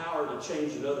to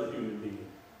change another human being.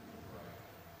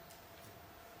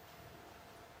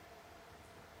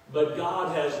 But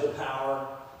God has the power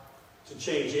to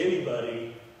change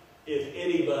anybody if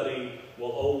anybody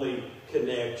will only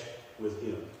connect with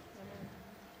Him.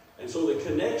 And so the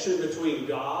connection between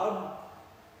God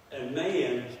and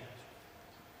man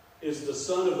is the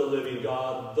Son of the living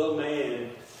God, the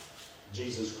man,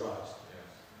 Jesus Christ.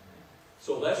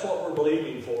 So that's what we're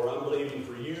believing for. I'm believing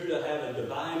for you to have a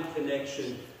divine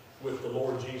connection with the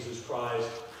Lord Jesus Christ,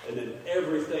 and then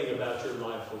everything about your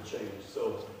life will change.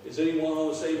 So is anyone on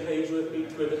the same page with me?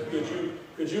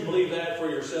 Could you believe that for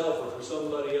yourself or for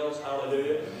somebody else?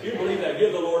 Hallelujah. If you believe that,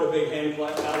 give the Lord a big hand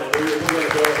clap. Hallelujah. We're going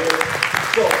to go ahead.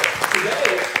 So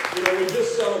today, we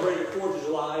just celebrated 4th of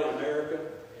July in America,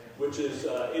 which is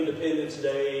Independence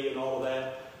Day and all of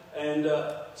that. And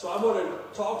so I want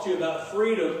to talk to you about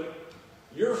freedom.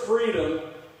 Your freedom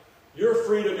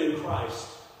in Christ.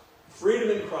 Freedom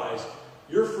in Christ.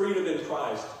 Your freedom in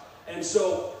Christ. And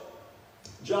so,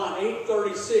 John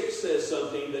 8:36 says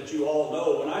something that you all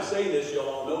know. When I say this, you'll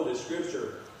all know this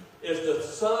scripture. If the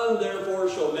Son therefore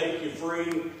shall make you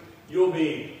free, you'll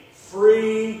be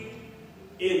free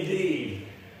indeed.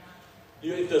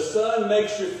 If the Son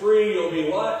makes you free, you'll be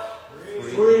what?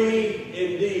 Free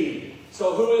indeed.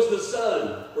 So who is the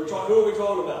Son? Who are we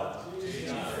talking about?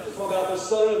 We're talking about the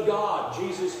Son of God,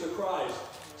 Jesus the Christ.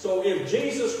 So if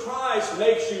Jesus Christ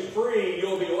makes you free,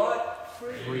 you'll be what?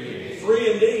 Free.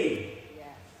 Free indeed. Yeah.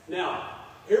 Now,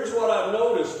 here's what I've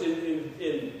noticed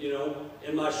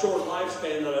in my short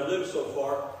lifespan that I've lived so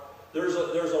far. There's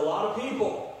a lot of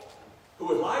people who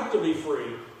would like to be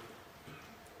free,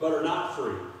 but are not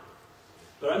free.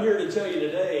 But I'm here to tell you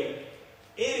today,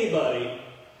 anybody,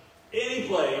 any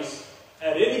place,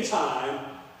 at any time,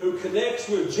 who connects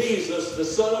with Jesus, the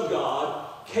Son of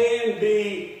God, can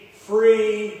be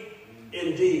free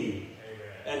indeed. Amen.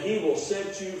 And He will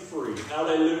set you free.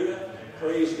 Hallelujah. Amen.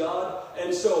 Praise God.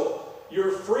 And so,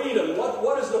 your freedom,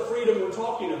 what is the freedom we're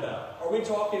talking about? Are we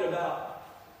talking about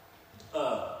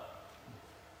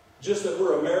just that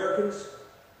we're Americans?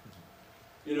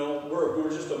 We're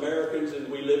just Americans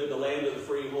and we live in the land of the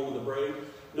free, home of the brave.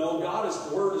 No,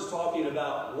 God's Word is talking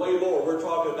about way more. We're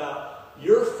talking about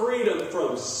your freedom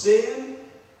from sin,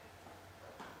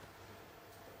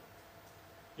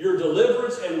 your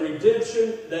deliverance and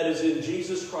redemption that is in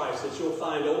Jesus Christ, that you'll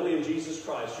find only in Jesus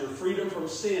Christ. Your freedom from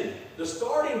sin. The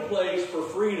starting place for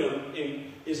freedom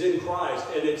is in Christ,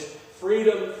 and it's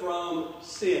freedom from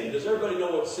sin. Does everybody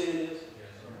know what sin is?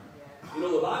 Yes, sir.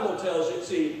 The Bible tells you,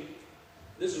 see,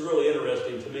 this is really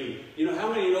interesting to me.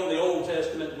 How many know the Old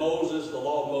Testament, Moses, the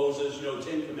law of Moses,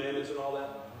 10 Commandments and all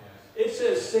that? It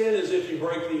says sin is if you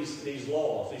break these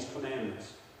laws, these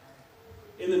commandments.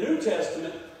 In the New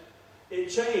Testament, it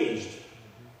changed.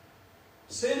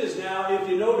 Sin is now if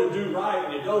you know to do right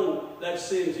and you don't, that's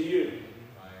sin to you.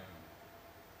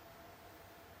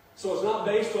 So it's not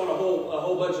based on a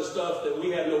whole bunch of stuff that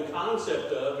we have no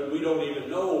concept of, and we don't even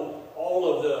know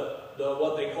all of the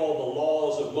what they call the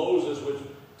laws of Moses, which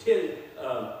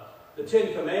the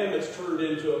 10 Commandments turned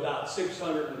into about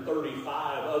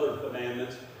 635 other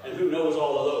commandments. And who knows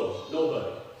all of those?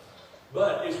 Nobody.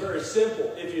 But it's very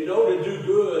simple. If you know to do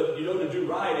good, you know to do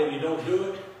right, and you don't do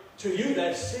it, to you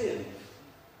that's sin.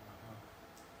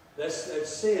 That's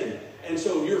sin. And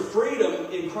so your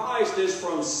freedom in Christ is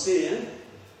from sin.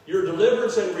 Your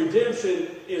deliverance and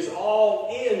redemption is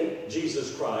all in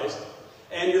Jesus Christ.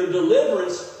 And your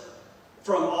deliverance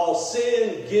from all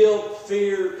sin, guilt,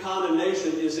 fear,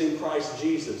 condemnation is in Christ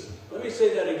Jesus. Let me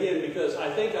say that again because I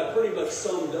think I pretty much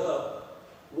summed up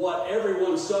what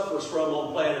everyone suffers from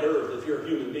on planet Earth if you're a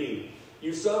human being.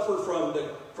 You suffer from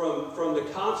the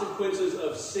consequences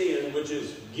of sin, which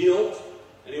is guilt.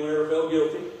 Anyone ever felt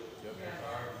guilty? Yep.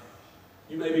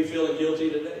 You may be feeling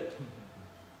guilty today.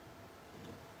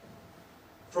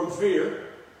 From fear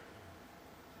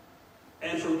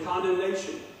and from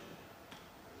condemnation.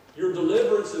 Your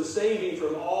deliverance and saving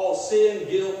from all sin,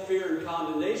 guilt, fear, and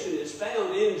condemnation is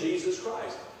found in Jesus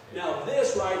Christ. Now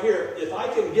this right here, if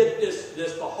I can get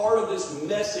the heart of this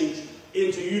message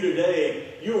into you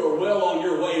today, you are well on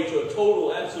your way to a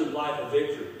total, absolute life of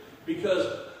victory. Because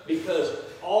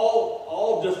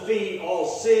all defeat, all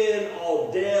sin,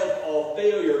 all death, all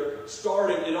failure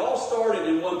it all started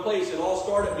in one place. It all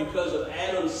started because of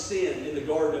Adam's sin in the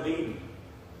Garden of Eden.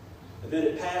 And then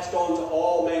it passed on to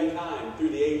all mankind through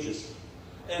the ages.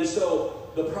 And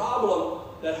so the problem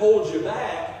that holds you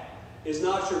back is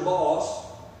not your boss.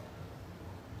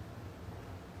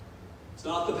 It's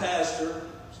not the pastor.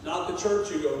 It's not the church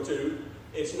you go to.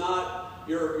 It's not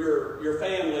your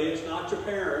family. It's not your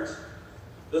parents.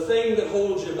 The thing that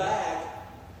holds you back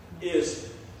is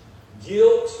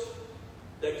guilt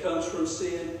that comes from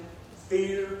sin,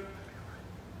 fear,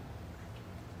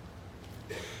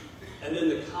 and then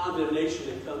the condemnation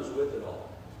that comes with it all.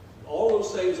 All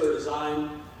those things are designed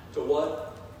to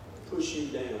what? Push you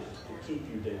down and keep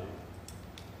you down.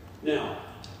 Now,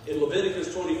 in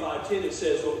Leviticus 25:10 it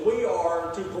says, "But we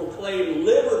are to proclaim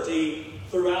liberty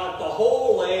throughout the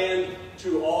whole land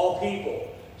to all people."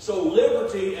 So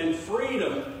liberty and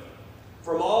freedom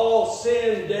from all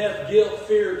sin, death, guilt,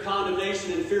 fear,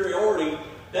 condemnation, inferiority,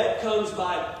 that comes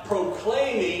by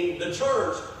proclaiming the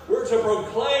church. We're to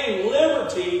proclaim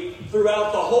liberty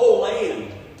throughout the whole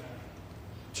land.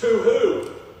 To who?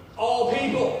 All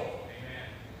people.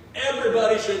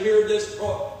 Everybody should hear this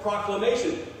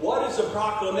proclamation. What is the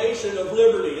proclamation of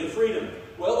liberty and freedom?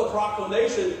 Well, the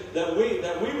proclamation that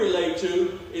we relate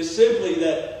to is simply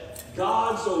that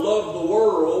God so loved the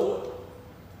world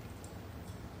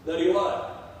that He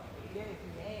what?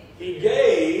 He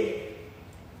gave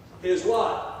His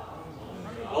what?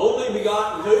 Only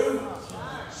begotten who?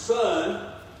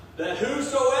 Son, that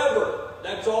whosoever,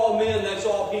 that's all men, that's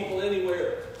all people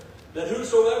anywhere, that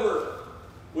whosoever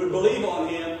would believe on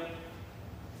Him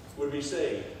would be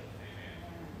saved.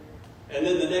 And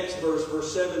then the next verse,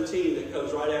 verse 17, that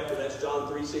comes right after that's John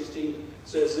 3:16,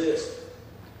 says this.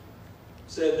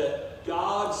 Said that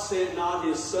God sent not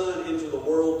His Son into the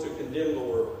world to condemn the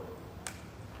world,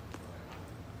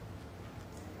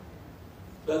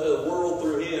 but that the world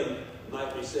through Him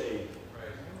might be saved.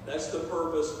 That's the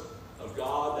purpose of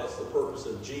God. That's the purpose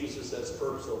of Jesus. That's the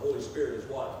purpose of the Holy Spirit is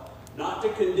what? Not to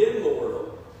condemn the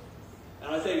world.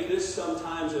 And I think this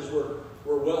sometimes is where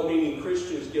well-meaning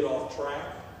Christians get off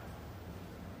track.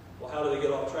 Well, how do they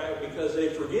get off track? Because they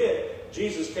forget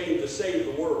Jesus came to save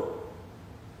the world.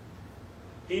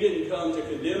 He didn't come to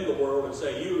condemn the world and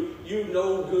say, you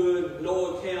no good,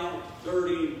 no account,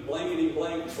 dirty, blankety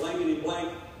blank, blankety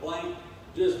blank, blank,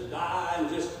 just die and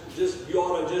just you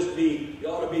ought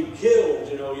to be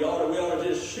killed, we ought to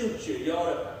just shoot you,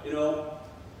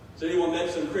 Has anyone met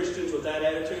some Christians with that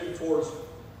attitude towards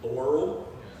the world?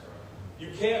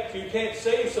 You can't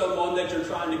save someone that you're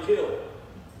trying to kill.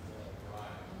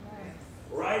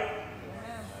 Right?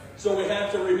 So we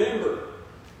have to remember,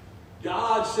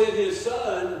 God sent His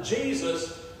Son,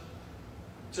 Jesus,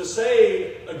 to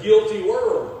save a guilty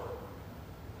world,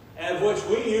 of which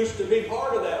we used to be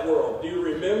part of that world. Do you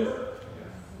remember?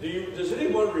 Does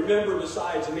anyone remember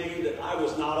besides me that I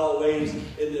was not always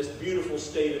in this beautiful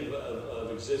state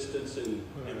of existence and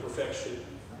perfection?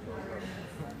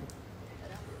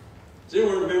 Does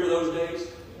anyone remember those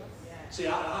days? See,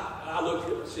 I'm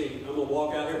going to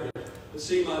walk out here to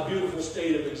see my beautiful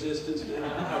state of existence, and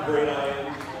how great I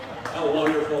am, how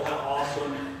wonderful, how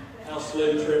awesome, how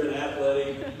slim, trim, and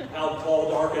athletic, how tall,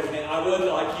 dark, and handsome. I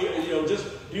wasn't like you,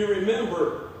 do you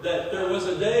remember that there was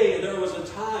a day, there was a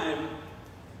time,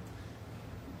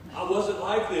 I wasn't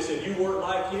like this, and you weren't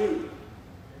like you.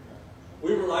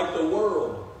 We were like the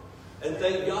world. And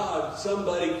thank God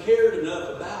somebody cared enough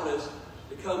about us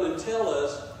to come and tell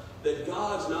us that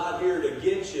God's not here to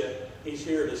get you, He's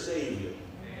here to save you.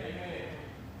 Amen.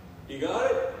 You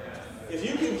got it? Yeah. If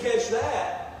you can catch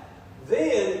that,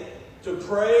 then to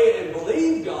pray and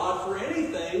believe God for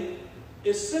anything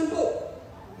is simple.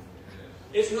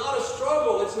 It's not a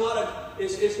struggle. It's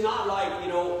not like,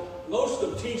 most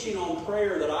of teaching on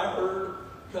prayer that I heard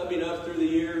coming up through the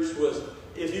years was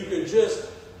if you could just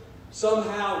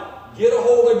somehow get a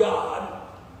hold of God,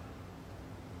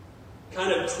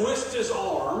 kind of twist His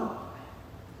arm,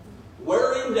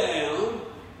 wear Him down,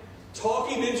 talk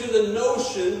Him into the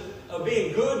notion of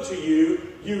being good to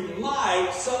you, you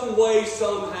might some way,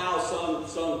 somehow,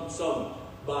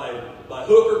 by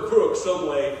hook or crook, some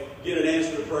way, get an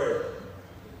answer to prayer.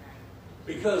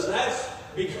 Because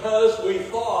we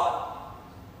thought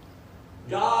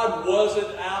God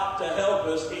wasn't out to help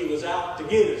us, He was out to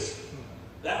get us.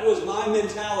 That was my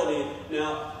mentality.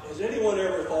 Now, has anyone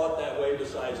ever thought that way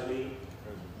besides me?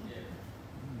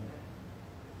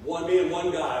 Me and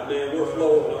one guy, man, we're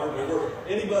flowing, aren't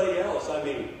we? Anybody else,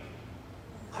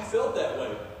 I felt that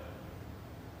way.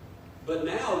 But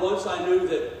now, once I knew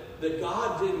that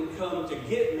God didn't come to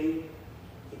get me,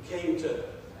 He came to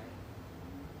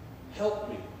help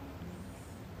me,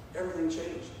 everything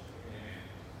changed.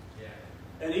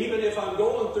 And even if I'm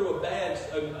going through a bad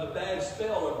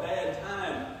spell, a bad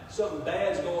time, something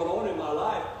bad's going on in my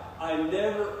life, I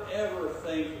never ever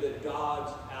think that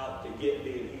God's out to get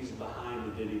me and He's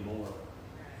behind it anymore.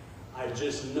 I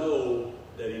just know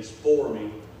that He's for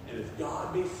me. And if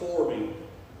God be for me,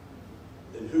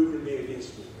 then who can be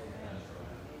against me?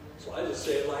 So I just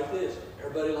say it like this.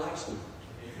 Everybody likes me.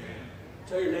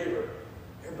 Tell your neighbor,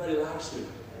 everybody likes me.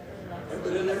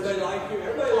 Everybody like you?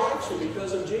 Everybody likes you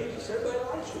because of Jesus. Everybody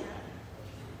likes you.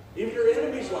 Even your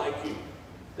enemies like you.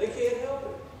 They can't help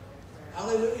it.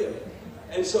 Hallelujah.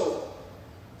 And so,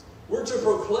 we're to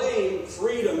proclaim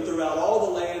freedom throughout all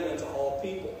the land and to all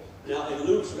people. Now, in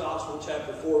Luke's Gospel,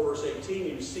 chapter 4, verse 18,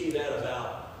 you see that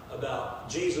about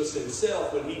Jesus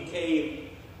himself when he came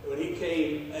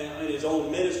and his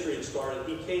own ministry had started.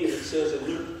 He came, it says in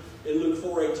Luke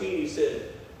 4:18, he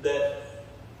said that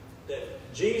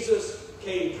Jesus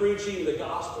came preaching the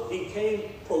gospel. He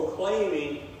came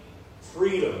proclaiming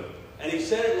freedom. And he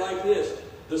said it like this: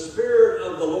 the Spirit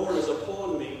of the Lord is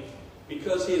upon me,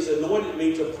 because he has anointed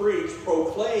me to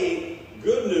proclaim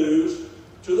good news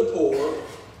to the poor.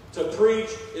 To preach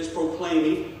is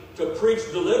proclaiming. To preach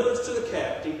deliverance to the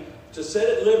captive. To set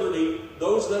at liberty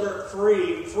those that are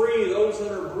free those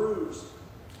that are bruised.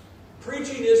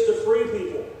 Preaching is to free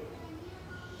people.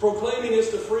 Proclaiming is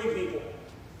to free people.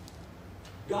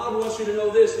 God wants you to know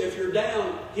this. If you're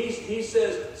down, He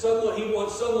says He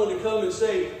wants someone to come and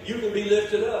say, you can be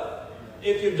lifted up.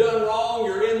 If you've done wrong,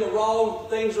 you're in the wrong,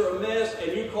 things are a mess,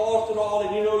 and you caused it all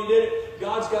and you know you did it,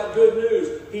 God's got good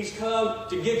news. He's come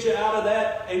to get you out of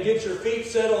that and get your feet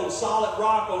set on solid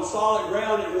rock, on solid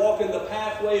ground, and walk in the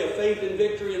pathway of faith and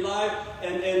victory in life.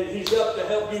 And He's up to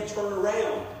help you turn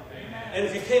around. Amen. And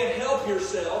if you can't help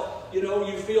yourself,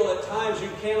 you feel at times you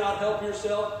cannot help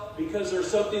yourself because there's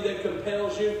something that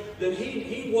compels you, then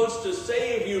He wants to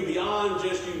save you beyond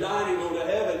just you dying and go to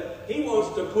heaven. He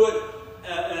wants to put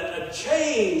a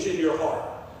change in your heart,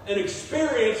 an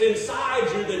experience inside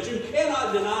you that you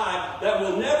cannot deny, that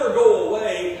will never go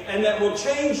away, and that will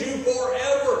change you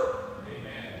forever.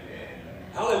 Amen.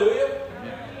 Hallelujah.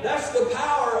 Amen. That's the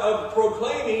power of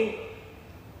proclaiming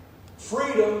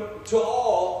freedom to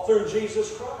all through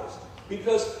Jesus Christ,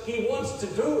 because He wants to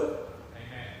do it.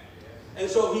 Amen. And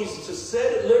so He's to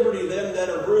set at liberty them that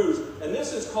are bruised. And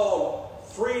this is called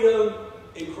freedom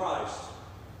in Christ.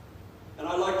 And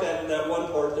I like that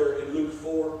one part there in Luke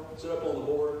 4. Is it up on the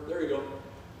board? There you go.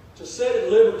 To set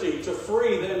at liberty, to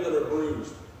free them that are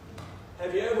bruised.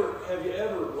 Have you ever,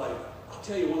 I'll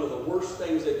tell you, one of the worst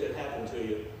things that can happen to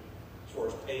you as far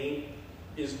as pain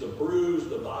is to bruise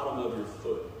the bottom of your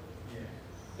foot.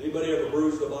 Yeah. Anybody ever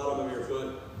bruise the bottom of your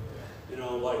foot? Yeah.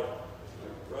 Like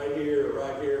right here,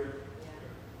 right here. Yeah.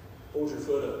 Hold your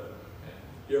foot up.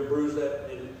 You ever bruise that?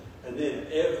 And then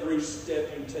every step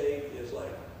you take is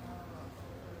like,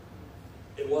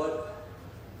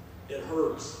 it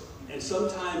hurts. And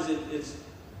sometimes it's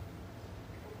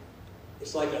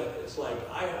like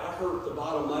I hurt the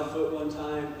bottom of my foot one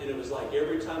time, and it was like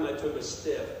every time I took a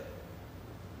step,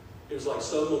 it was like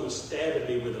someone was stabbing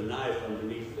me with a knife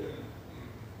underneath there.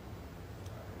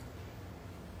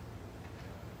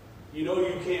 You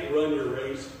can't run your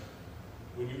race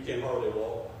when you can hardly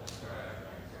walk.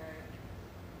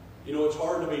 It's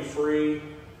hard to be free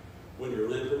when you're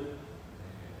limping.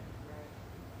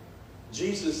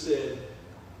 Jesus said,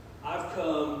 I've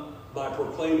come by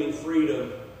proclaiming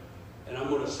freedom, and I'm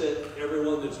going to set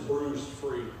everyone that's bruised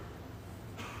free.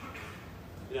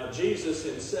 Now, Jesus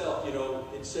himself,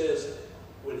 it says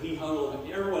when He hung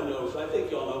on, everyone knows, I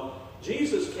think y'all know,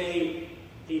 Jesus came,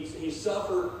 he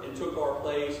suffered and took our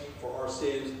place for our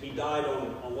sins. He died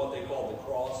on what they call the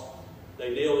cross.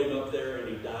 They nailed Him up there and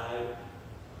He died.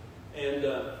 And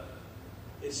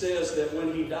it says that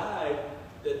when He died,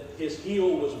 that His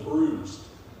heel was bruised.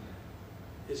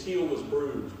 His heel was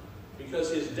bruised because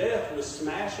His death was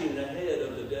smashing the head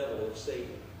of the devil, of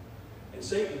Satan. And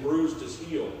Satan bruised His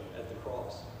heel at the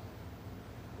cross.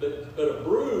 But a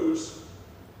bruise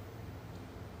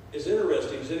is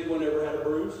interesting. Has anyone ever had a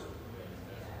bruise?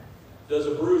 Does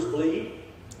a bruise bleed?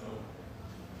 No.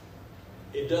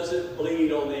 It doesn't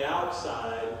bleed on the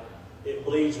outside. It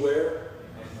bleeds where?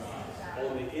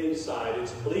 On the inside.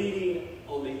 It's bleeding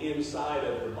on the inside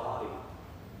of your body.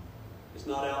 It's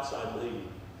not outside bleeding.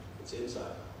 It's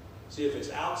inside. See, if it's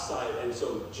outside, and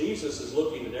so Jesus is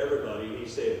looking at everybody, and He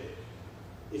said,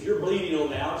 if you're bleeding on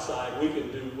the outside, we can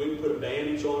put a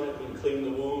bandage on it, we can clean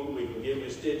the wound, we can give you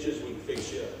stitches, we can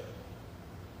fix you up.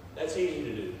 That's easy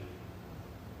to do.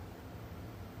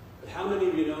 But how many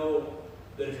of you know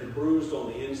that if you're bruised on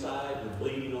the inside, you're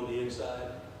bleeding on the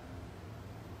inside,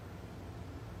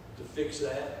 to fix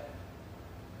that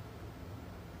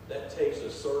takes a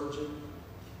surgeon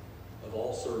of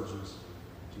all surgeons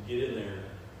to get in there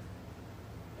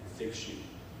and fix you.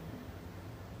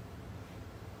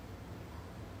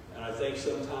 And I think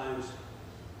sometimes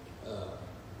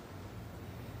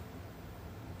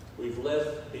we've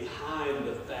left behind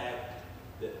the fact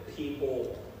that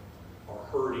people are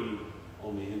hurting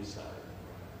on the inside.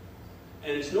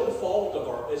 And it's no fault.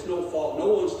 No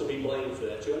one's to be blamed for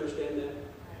that. Do you understand that?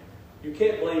 You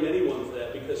can't blame anyone for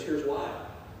that, because here's why.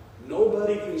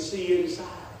 Nobody can see inside.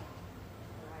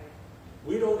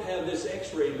 We don't have this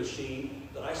x-ray machine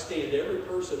that I stand every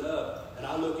person up and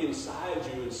I look inside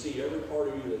you and see every part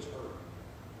of you that's hurt.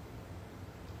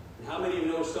 And how many of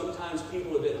you know sometimes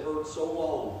people have been hurt so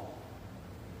long?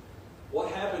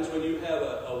 What happens when you have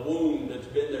a wound that's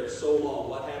been there so long?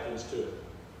 What happens to it?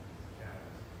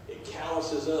 It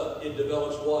calluses up. It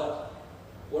develops what?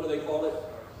 What do they call it?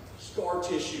 Scar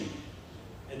tissue.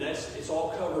 And it's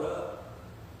all covered up.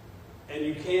 And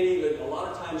you can't even, a lot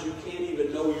of times you can't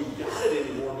even know you've got it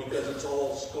anymore because it's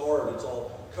all scarred, it's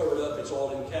all covered up, it's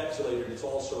all encapsulated, it's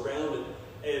all surrounded.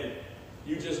 And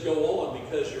you just go on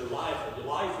because your life,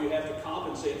 you have to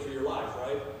compensate for your life,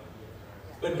 right?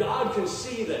 But God can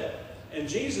see that. And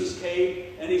Jesus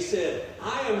came and he said,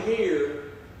 I am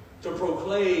here to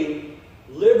proclaim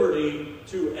liberty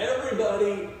to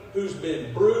everybody who's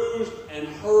been bruised and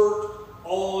hurt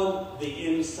on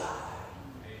the inside.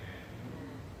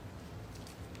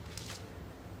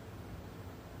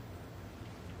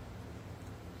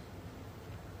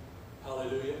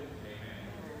 Hallelujah.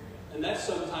 And that's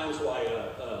sometimes why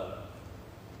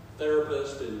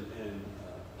therapists and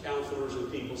counselors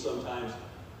and people sometimes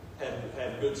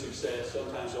have good success.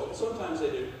 Sometimes they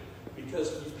do,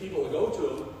 because people go to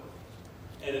them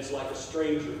and it's like a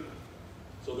stranger.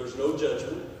 So there's no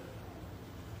judgment.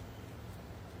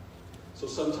 So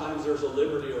sometimes there's a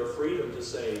liberty or a freedom to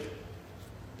say,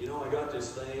 you know, I got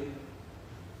this thing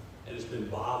and it's been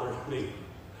bothering me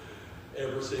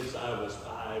ever since I was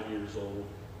 5 years old.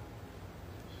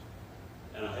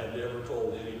 And I have never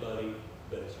told anybody,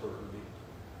 but it's hurting me.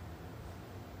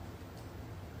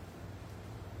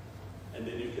 And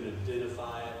then you can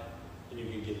identify it and you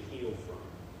can get healed from it.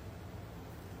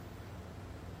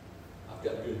 I've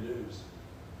got good news.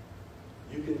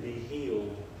 You can be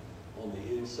healed on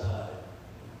the inside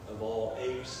of all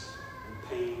aches and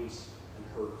pains and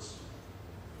hurts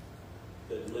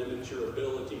that limit your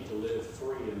ability to live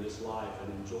free in this life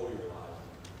and enjoy your life.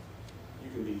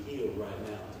 You can be healed right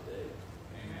now today.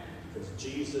 Amen. Because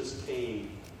Jesus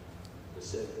came to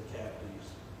set the captives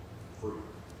free.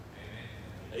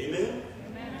 Amen? Amen?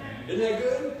 Amen. Isn't that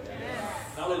good?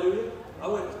 Yes. Hallelujah. I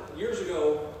went years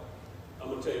ago, I'm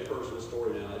going to tell you a personal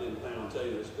story now. I didn't plan on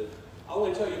telling you this, but I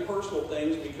want to tell you personal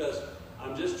things because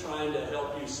I'm just trying to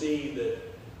help you see that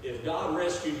if God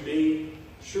rescued me,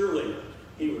 surely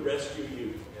He would rescue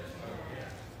you.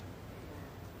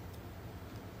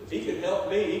 If He can help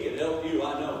me, He can help you,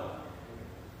 I know.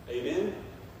 Amen?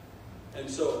 And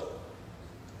so,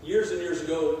 years and years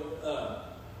ago,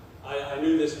 I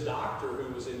knew this doctor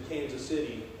who was in Kansas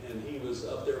City, and he was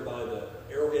up there by the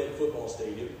Arrowhead football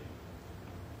stadium.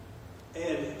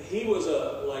 And he was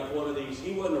like one of these,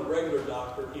 he wasn't a regular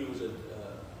doctor, he was a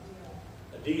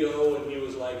DO, and he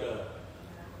was like a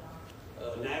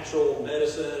natural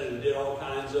medicine and did all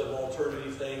kinds of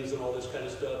alternative things and all this kind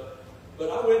of stuff. But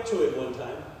I went to him one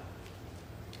time.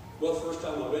 Well, the first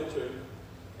time I went to him,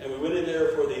 and we went in there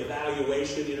for the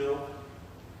evaluation, you know.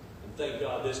 And thank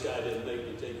God this guy didn't make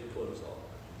you take your clothes off.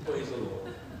 Praise the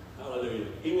Lord. Hallelujah.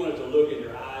 He wanted to look in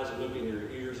your eyes and look in your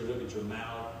ears and look at your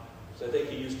mouth. So I think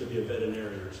he used to be a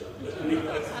veterinarian or something. But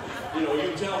anyway, you know, you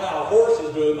can tell how a horse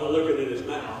is doing by looking in his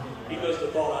mouth. He must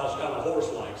have thought I was kind of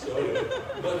horse-like. So anyway,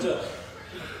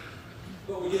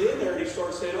 but we get in there and he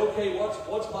starts saying, okay,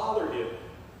 what's bothered you?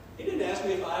 He didn't ask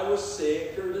me if I was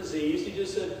sick or diseased. He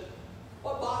just said,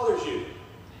 what bothers you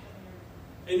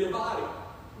in your body?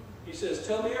 He says,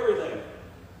 tell me everything.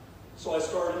 So I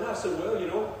started, and I said, well, you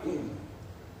know,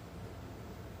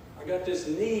 I got this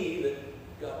knee that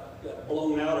got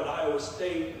blown out at Iowa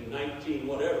State in 19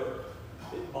 whatever.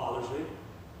 It bothers me.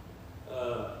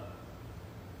 I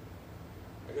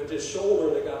got this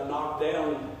shoulder that got knocked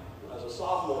down when I was a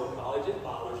sophomore in college. It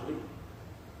bothers me.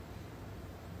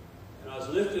 And I was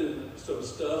lifting some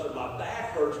stuff, and my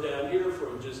back hurts down here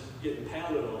from just getting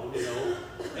pounded on, you know.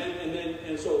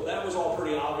 And so that was all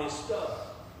pretty obvious stuff.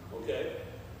 Okay?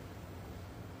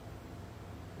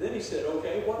 Then he said,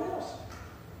 okay, what else?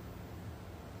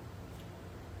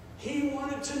 He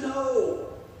wanted to know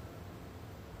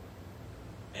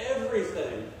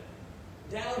everything,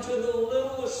 down to the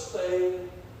littlest thing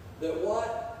that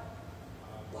what?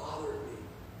 Bothered me,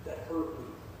 that hurt me.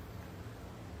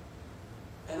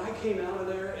 And I came out of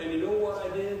there, and you know what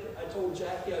I did? I told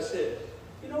Jackie, I said,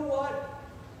 you know what?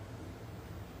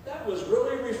 That was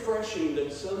really refreshing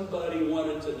that somebody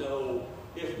wanted to know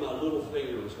if my little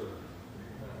finger was hurting.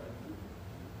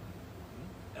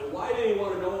 And why did he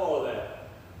want to know all of that?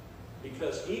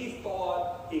 Because he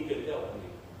thought he could help me.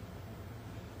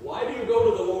 Why do you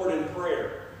go to the Lord in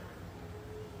prayer?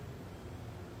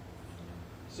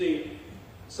 See,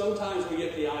 sometimes we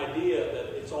get the idea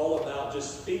that it's all about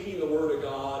just speaking the Word of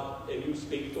God, and you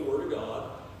speak the Word of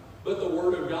God. But the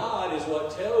Word of God is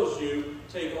what tells you,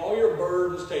 take all your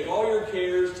burdens, take all your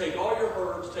cares, take all your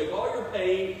hurts, take all your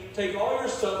pain, take all your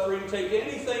suffering, take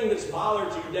anything that's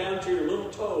bothered you down to your little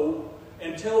toe,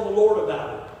 and tell the Lord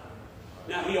about it.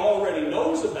 Now, He already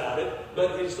knows about it,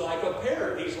 but He's like a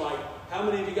parent. He's like, how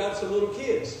many of you got some little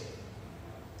kids?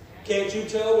 Can't you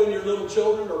tell when your little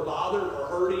children are bothered or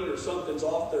hurting or something's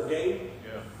off their game?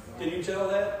 Yeah. Can you tell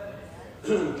that?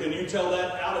 Can you tell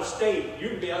that out of state? You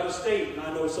can be out of state and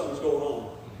I know something's going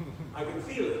on. I can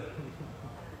feel it.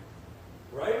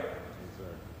 Right? Yes,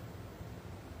 sir.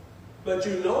 But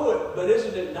you know it. But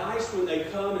isn't it nice when they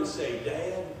come and say,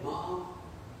 Dad, Mom,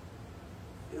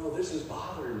 this is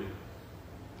bothering me.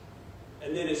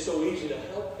 And then it's so easy to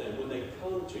help them when they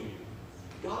come to you.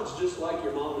 God's just like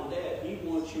your mom and dad. He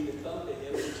wants you to come to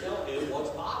Him and tell Him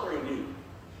what's bothering you.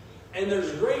 And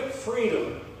there's great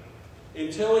freedom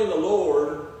in telling the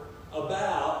Lord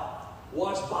about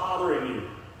what's bothering you.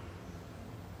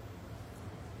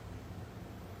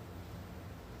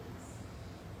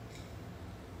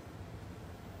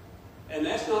 And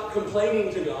that's not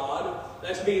complaining to God.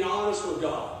 That's being honest with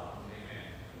God.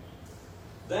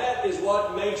 That is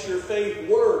what makes your faith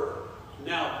work.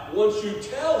 Now, once you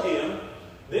tell Him,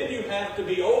 then you have to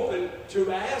be open to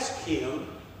ask Him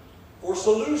for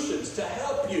solutions to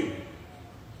help you.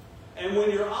 And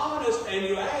when you're honest and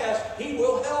you ask, He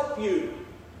will help you.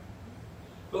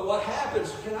 But what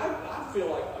happens, I feel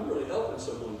like I'm really helping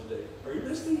someone today. Are you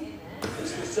listening?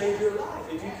 This will save your life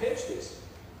if you catch this.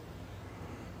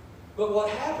 But what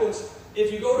happens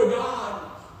if you go to God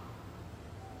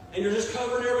and you're just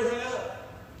covering everything up?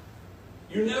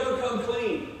 You never come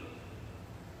clean.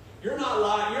 You're not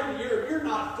lying. You're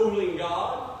not fooling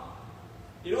God.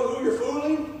 You know who you're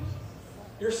fooling?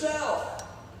 Yourself.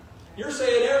 You're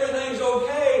saying everything's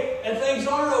okay and things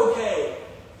aren't okay.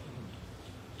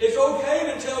 It's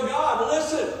okay to tell God,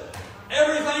 listen,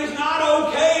 everything's not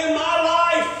okay in my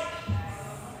life.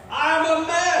 I'm a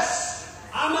mess.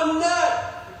 I'm a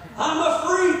nut. I'm a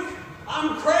freak.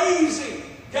 I'm crazy.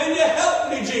 Can you help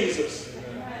me, Jesus?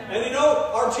 And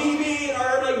our TV and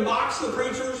our everything mocks the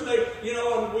preachers.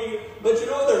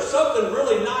 But there's something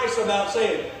really nice about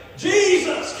saying,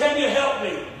 Jesus, can you help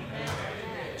me?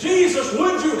 Jesus,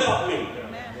 would you help me?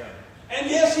 And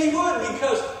yes, He would,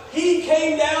 because He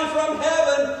came down from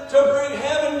heaven to bring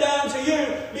heaven down to you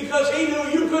because He knew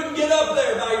you couldn't get up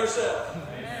there by yourself.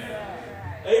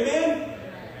 Amen?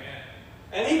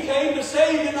 And He came to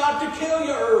save you, not to kill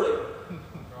you early.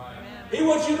 He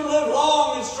wants you to live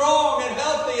long and strong and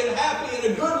healthy and happy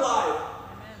and a good life.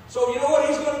 So you know what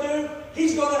He's going to do?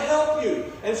 He's going to help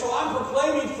you. And so I'm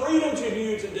proclaiming freedom to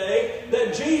you today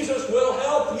that Jesus will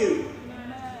help you.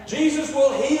 Jesus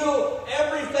will heal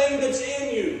everything that's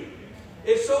in you.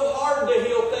 It's so hard to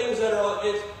heal things that are...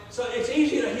 It's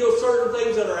easy to heal certain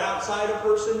things that are outside a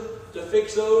person, to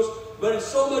fix those. But it's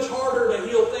so much harder to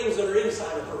heal things that are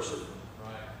inside a person.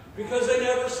 Because they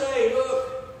never say,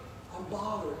 look, I'm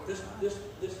bothered. This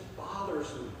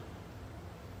bothers me.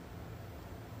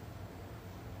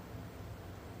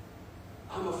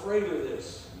 I'm afraid of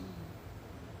this.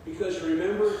 Because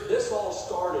remember, this all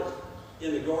started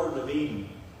in the Garden of Eden.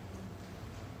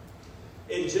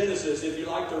 In Genesis, if you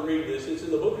like to read this, it's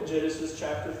in the book of Genesis,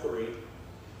 chapter 3.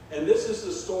 And this is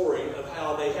the story of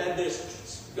how they had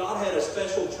God had a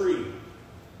special tree.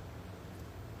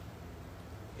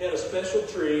 He had a special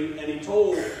tree, and He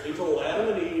told Adam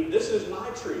and Eve, this is my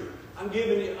tree. I'm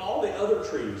giving you all the other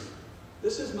trees.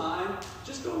 This is mine.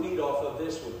 Just don't eat off of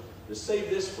this one. Just save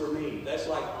this for me. That's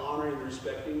like honoring and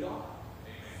respecting God.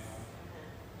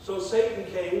 So Satan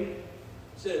came,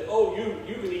 said, oh,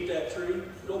 you can eat that tree.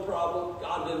 No problem.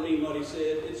 God didn't mean what He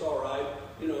said. It's all right.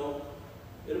 It'll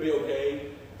be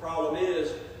okay. The problem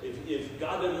is, if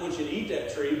God doesn't want you to eat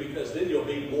that tree, because then you'll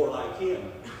be more like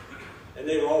Him. And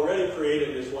they were already created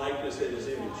in His likeness and His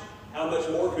image. How much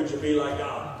more could you be like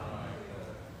God?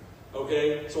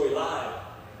 Okay? So he lied.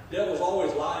 The devil's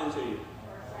always lying to you.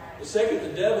 The second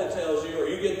the devil tells you, or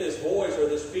you get this voice or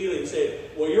this feeling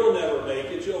saying, well, you'll never make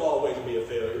it. You'll always be a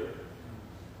failure.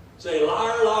 Say,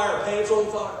 liar, liar, pants on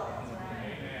fire.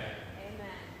 Amen.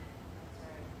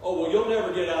 Oh, well, you'll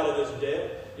never get out of this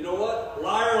debt. You know what?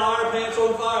 Liar, liar, pants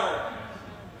on fire.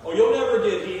 Oh, you'll never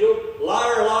get healed.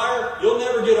 Liar, liar, you'll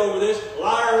never get over this.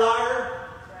 Liar, liar.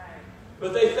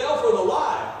 But they fell for the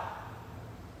lie.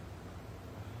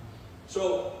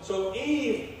 So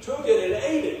Eve took it and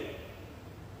ate it.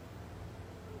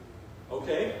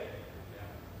 Okay?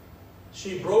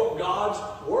 She broke God's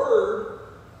word.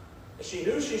 She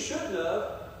knew she shouldn't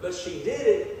have, but she did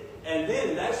it. And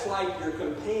then that's like your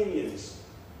companions.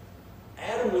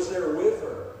 Adam was there with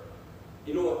her.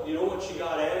 You know what she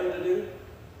got Adam to do?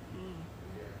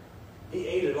 He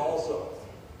ate it also.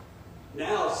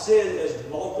 Now sin has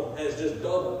just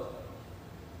doubled.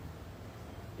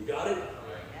 You got it?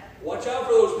 Watch out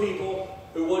for those people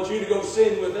who want you to go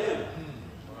sin with them.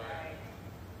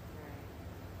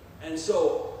 And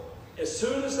so, as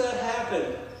soon as that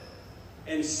happened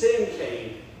and sin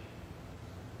came,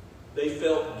 they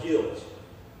felt guilt.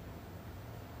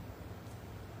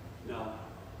 Now,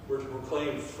 we're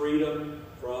proclaimed freedom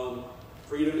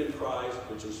in Christ,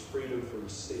 which is freedom from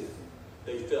sin.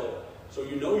 They felt, so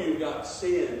you know you've got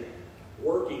sin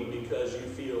working because you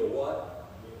feel what?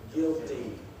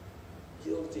 Guilty.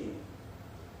 Guilty.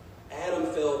 Adam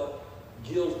felt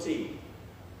guilty.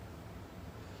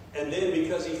 And then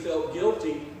because he felt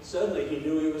guilty, suddenly he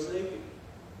knew he was naked.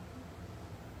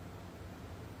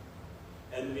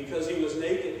 And because he was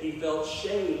naked, he felt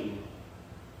shame.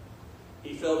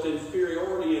 He felt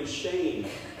inferiority and shame.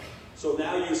 So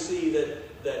now you see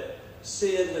that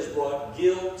sin has brought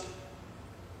guilt.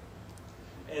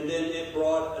 And then it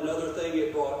brought another thing,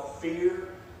 it brought fear.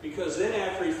 Because then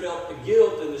after he felt the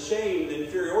guilt and the shame, the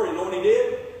inferiority, you know what he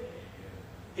did?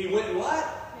 He went and what?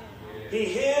 He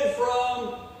hid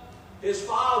from his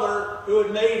father who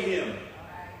had made him.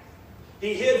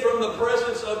 He hid from the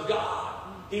presence of God.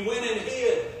 He went and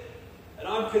hid. And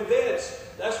I'm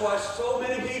convinced that's why so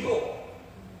many people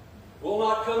will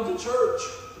not come to church.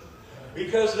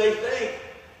 Because they think,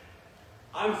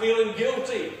 I'm feeling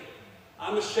guilty.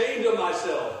 I'm ashamed of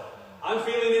myself. I'm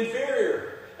feeling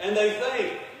inferior. And they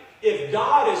think, if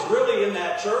God is really in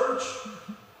that church,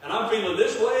 and I'm feeling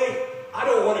this way, I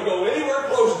don't want to go anywhere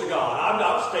close to God.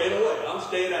 I'm staying away. I'm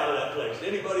staying out of that place.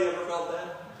 Anybody ever felt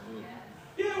that?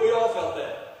 Yeah, we all felt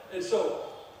that. And so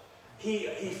he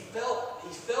felt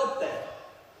that.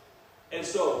 And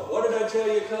so what did I tell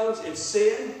you comes? It's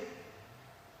sin,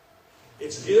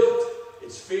 it's guilt,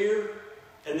 it's fear,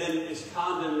 and then it's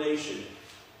condemnation.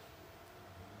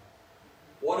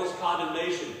 What is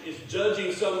condemnation? It's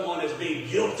judging someone as being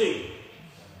guilty.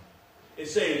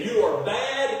 It's saying you are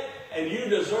bad and you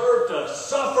deserve to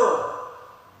suffer.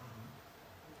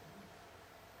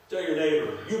 Tell your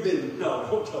neighbor, no,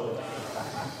 don't tell them.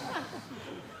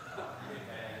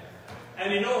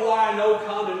 And you know why I know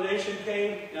condemnation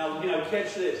came? Now,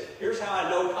 catch this. Here's how I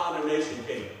know condemnation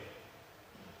came.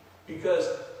 Because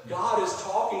God is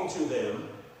talking to them,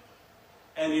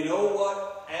 and you know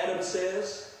what Adam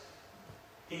says?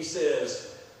 He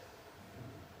says,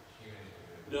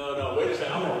 no, wait a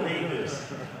second. I'm going to read this.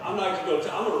 I'm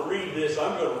going to read this.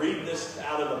 I'm going to read this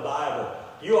out of the Bible.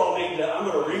 You all need to. I'm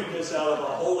going to read this out of the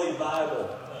Holy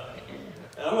Bible.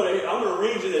 And I'm going to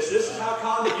read you this. This is how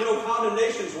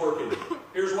condemnation's working.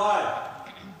 Here's why.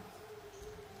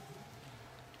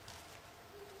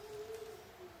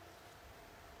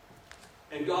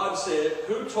 And God said,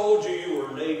 who told you you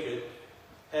were naked?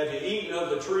 Have you eaten of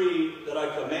the tree that I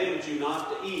commanded you not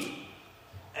to eat?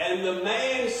 And the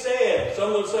man said,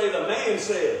 someone say the man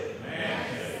said. The man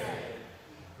said.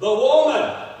 The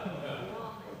woman.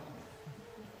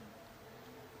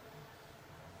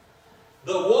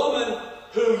 The woman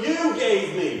who you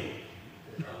gave me.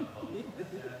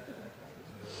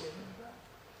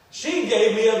 She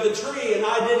gave me of the tree and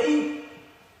I did eat.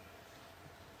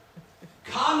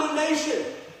 Condemnation,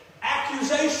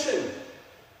 accusation,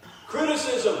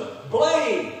 criticism,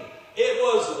 blame. It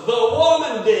was the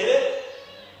woman did it,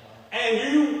 and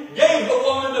you gave the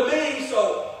woman to me,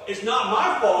 so it's not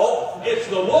my fault, it's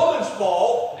the woman's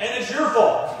fault, and it's your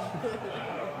fault.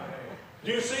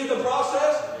 Do you see the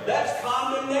process? That's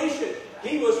condemnation.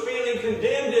 He was feeling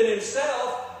condemned in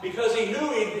himself because he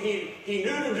knew he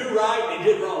knew to do right and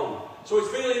he did wrong. So he's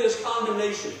feeling this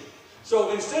condemnation.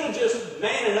 So instead of just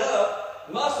manning up,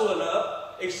 muscling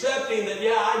up, accepting that,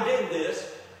 yeah, I did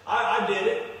this, I did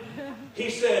it, he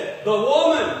said, the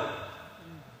woman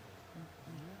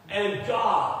and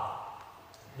God.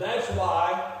 That's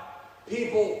why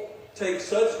people take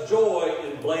such joy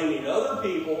in blaming other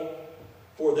people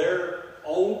for their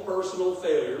own personal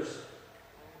failures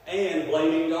and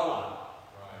blaming God.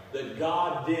 That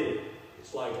God did it.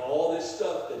 It's like all this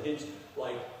stuff that hits,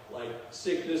 like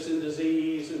sickness and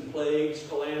disease and plagues,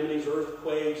 calamities,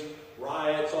 earthquakes,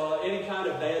 riots, any kind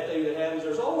of bad thing that happens.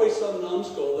 There's always some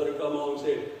numbskull that'll come along and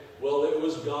say, well, it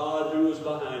was God who was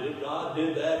behind it. God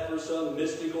did that for some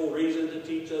mystical reason to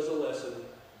teach us a lesson.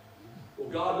 Well,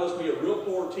 God must be a real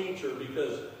poor teacher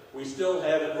because we still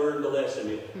haven't learned the lesson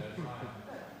yet.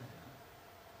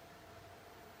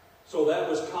 So that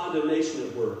was condemnation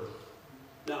at work.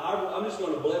 Now, I'm just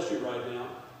going to bless you right now.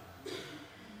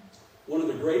 One of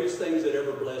the greatest things that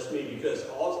ever blessed me, because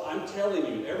I'm telling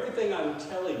you, everything I'm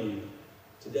telling you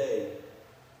today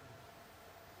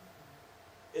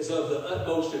is of the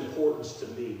utmost importance to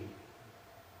me.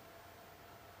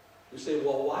 You say,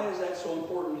 well, why is that so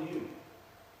important to you?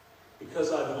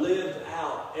 Because I've lived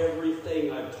out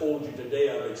everything I've told you today.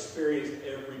 I've experienced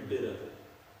every bit of it.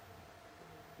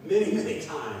 Many, many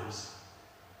times.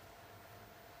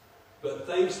 But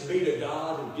thanks be to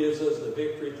God who gives us the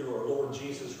victory through our Lord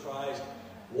Jesus Christ.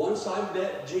 Once I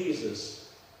met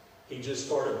Jesus, He just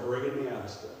started bringing me out of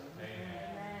stuff.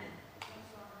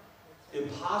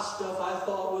 Stuff I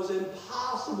thought was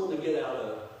impossible to get out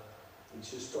of, He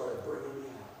just started bringing me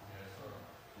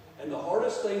out. And the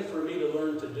hardest thing for me to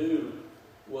learn to do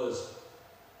was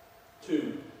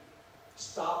to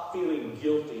stop feeling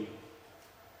guilty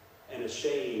and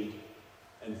ashamed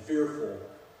and fearful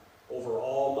over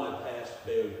all my past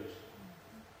failures,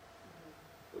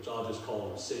 which I'll just call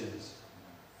them sins.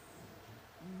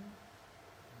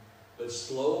 But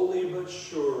slowly but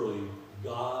surely,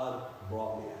 God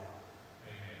brought me out.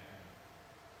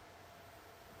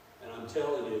 And I'm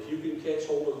telling you, if you can catch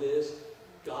hold of this,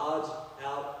 God's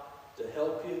out to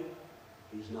help you.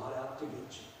 He's not out to get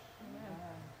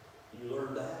you. You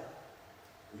learn that,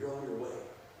 you're on your way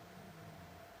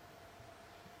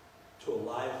to a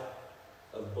life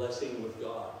of blessing with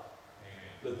God.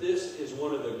 But this is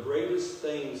one of the greatest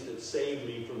things that saved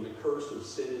me from the curse of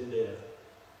sin and death.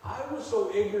 I was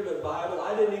so ignorant of the Bible,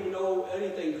 I didn't even know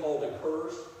anything called a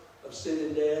curse of sin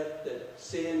and death, that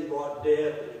sin brought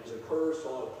death, and it was a curse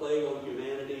on a plague on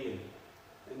humanity,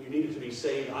 and you needed to be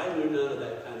saved. I knew none of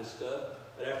that kind of stuff.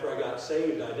 But after I got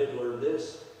saved, I did learn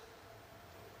this.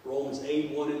 Romans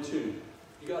 8, 1 and 2.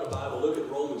 If you got a Bible, look at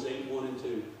Romans 8, 1 and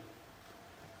 2.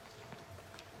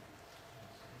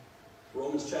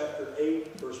 Romans chapter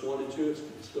 8, verse 1 and 2.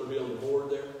 It's going to be on the board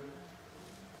there.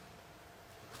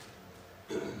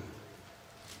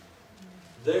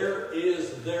 There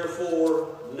is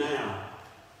therefore now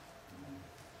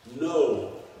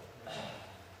no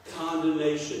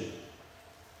condemnation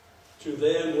to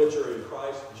them which are in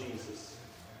Christ Jesus.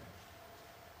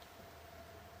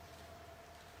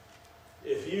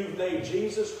 If you've made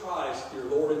Jesus Christ your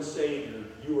Lord and Savior,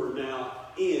 you are now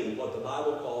in what the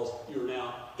Bible calls, you're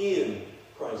now in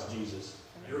Christ Jesus.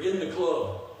 You're in the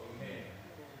club.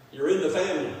 You're in the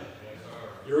family.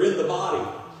 You're in the body.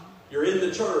 You're in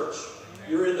the church.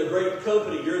 You're in the great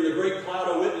company. You're in the great cloud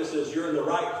of witnesses. You're in the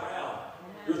right crowd.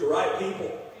 You're with the right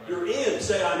people. You're in.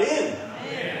 Say, I'm in.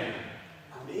 Amen.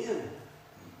 I'm in.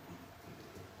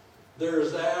 There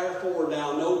is therefore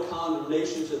now no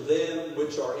condemnation to them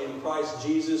which are in Christ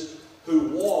Jesus, who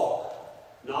walk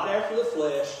not after the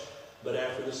flesh, but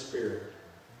after the Spirit.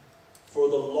 For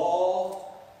the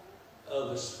law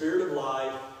of the Spirit of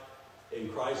life in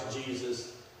Christ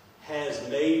Jesus has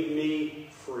made me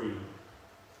free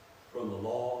from the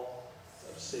law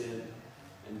of sin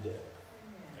and death.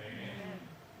 Amen.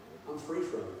 I'm free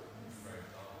from it.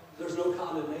 There's no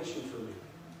condemnation for me.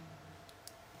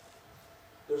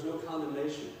 There's no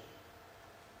condemnation.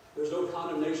 There's no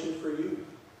condemnation for you.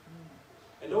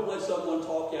 And don't let someone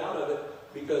talk you out of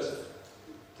it, because,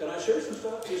 can I share some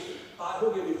stuff?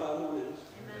 He'll give me 5 more minutes.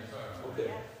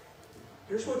 Okay.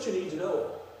 Here's what you need to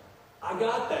know. I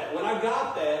got that. When I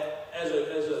got that, as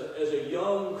a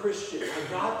young Christian,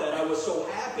 I got that. I was so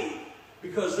happy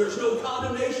because there's no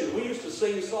condemnation. We used to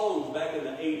sing songs back in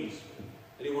the 80s.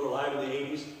 Anyone alive in the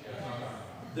 80s?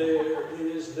 There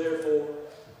is therefore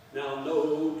now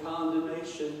no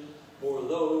condemnation for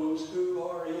those who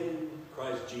are in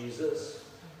Christ Jesus.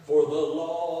 For the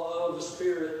law of the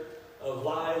Spirit of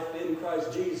life in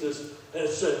Christ Jesus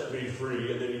has set me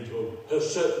free. And then he told me,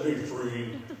 has set me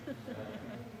free.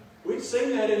 We'd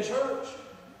sing that in church.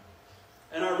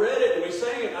 And I read it and we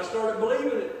sang it and I started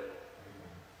believing it.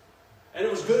 And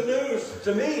it was good news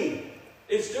to me.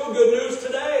 It's still good news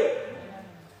today.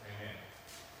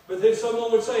 But then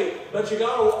someone would say, but you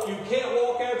can't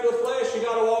walk after the flesh, you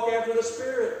got to walk after the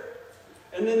Spirit.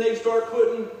 And then they'd start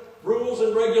putting rules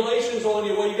and regulations on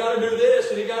you. Well, you got to do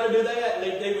this and you got to do that.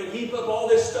 And they would heap up all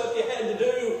this stuff you had to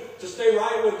do to stay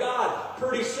right with God.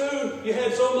 Pretty soon, you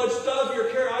had so much stuff,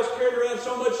 I was carrying around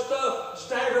so much stuff,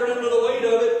 staggering under the weight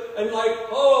of it, and like,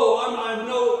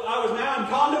 I'm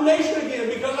condemnation again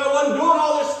because I wasn't doing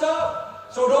all this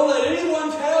stuff. So don't let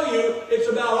anyone tell you it's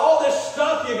about all this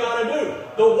stuff you got to do.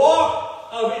 The walk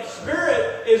of its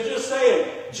Spirit is just saying,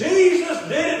 Jesus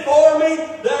did it for me.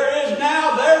 There is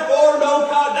now, therefore, no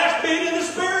condemnation. That's being in the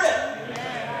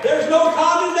Spirit. There's no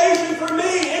condemnation for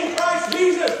me in Christ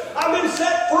Jesus. I've been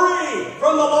set free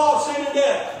from the law of sin and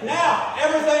death. Now,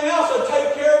 everything else will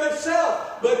take care of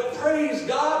itself. But praise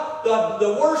God, the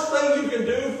the worst thing you can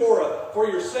do for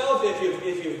yourself if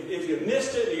you've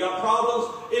missed it and you got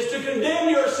problems is to condemn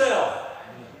yourself.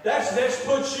 That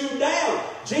puts you down.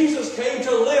 Jesus came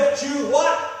to lift you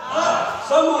what? Up.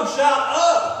 Someone shout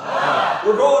up. Up.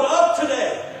 We're going up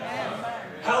today.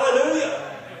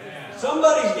 Hallelujah.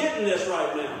 Somebody's getting this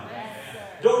right now.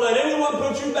 Don't let anyone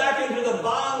put you back into the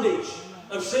bondage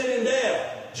of sin and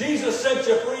death. Jesus set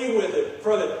you free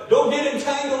from it. Don't get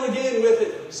entangled again with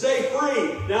it. Stay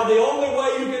free. Now the only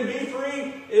way you can be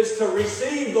free is to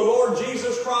receive the Lord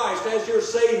Jesus Christ as your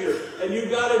Savior. And you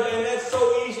got it, and that's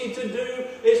so easy to do.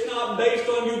 It's not based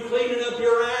on you cleaning up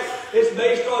your act. It's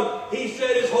based on He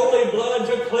shed His holy blood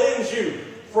to cleanse you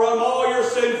from all your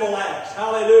sinful acts.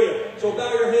 Hallelujah. So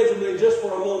bow your heads with me just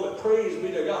for a moment. Praise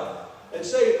be to God. And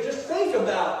say, just think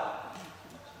about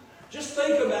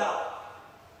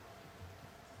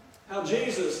how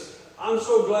Jesus, I'm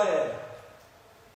so glad